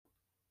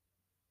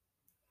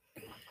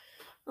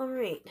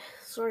Alright,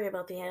 sorry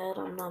about the ad.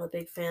 I'm not a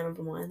big fan of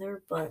them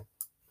either, but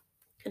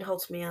it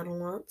helps me out a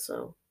lot,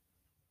 so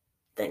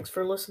thanks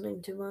for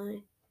listening to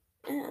my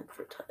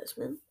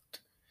advertisement.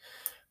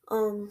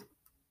 Um,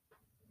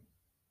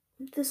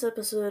 this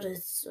episode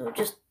is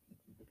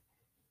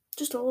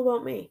just all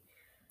about me.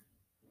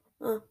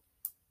 Uh,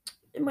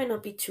 it might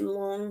not be too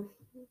long,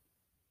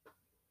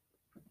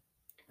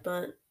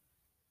 but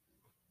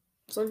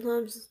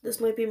sometimes this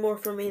might be more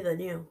for me than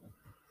you.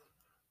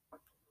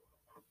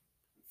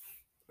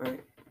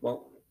 Alright,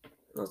 well,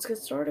 let's get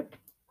started.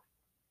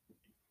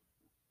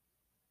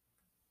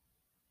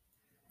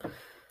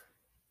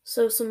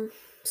 So some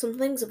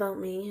things about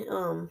me.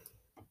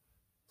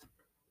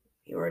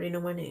 You already know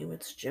my name.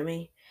 It's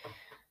Jimmy.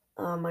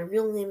 My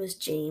real name is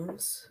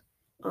James.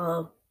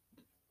 Uh,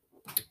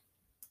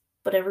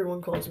 but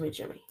everyone calls me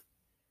Jimmy.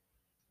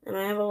 And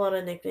I have a lot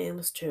of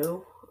nicknames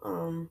too.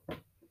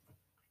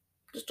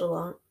 Just a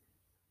lot.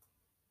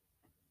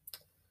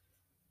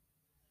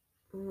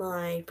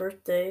 My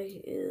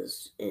birthday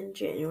is in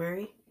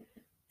January,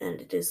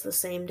 and it is the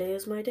same day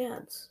as my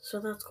dad's,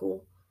 so that's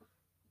cool.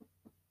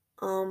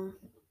 Um,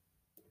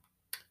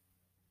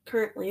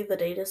 Currently the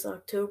date is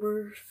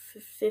October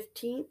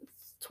 15th,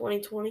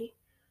 2020.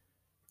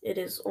 It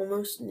is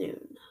almost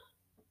noon.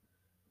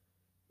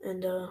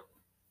 And, I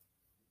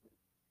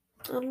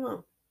don't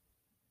know.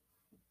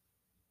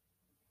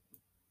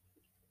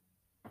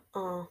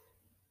 Uh,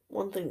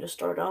 One thing to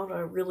start out, I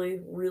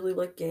really, really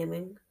like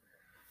gaming.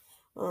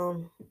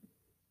 Um,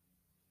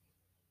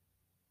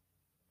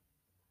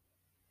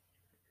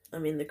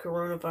 the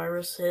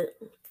coronavirus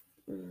hit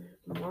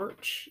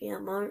March. Yeah,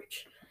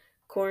 March.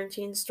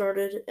 Quarantine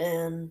started,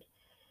 and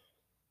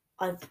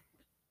I've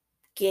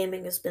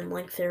gaming has been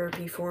like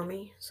therapy for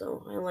me,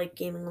 so I like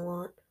gaming a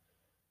lot.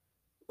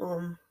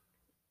 Um,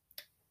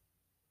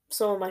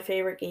 some of my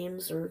favorite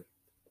games are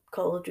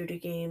Call of Duty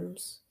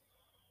games.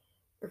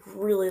 I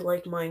really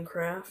like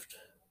Minecraft,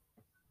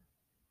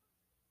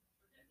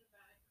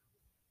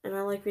 and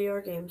I like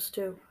VR games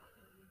too.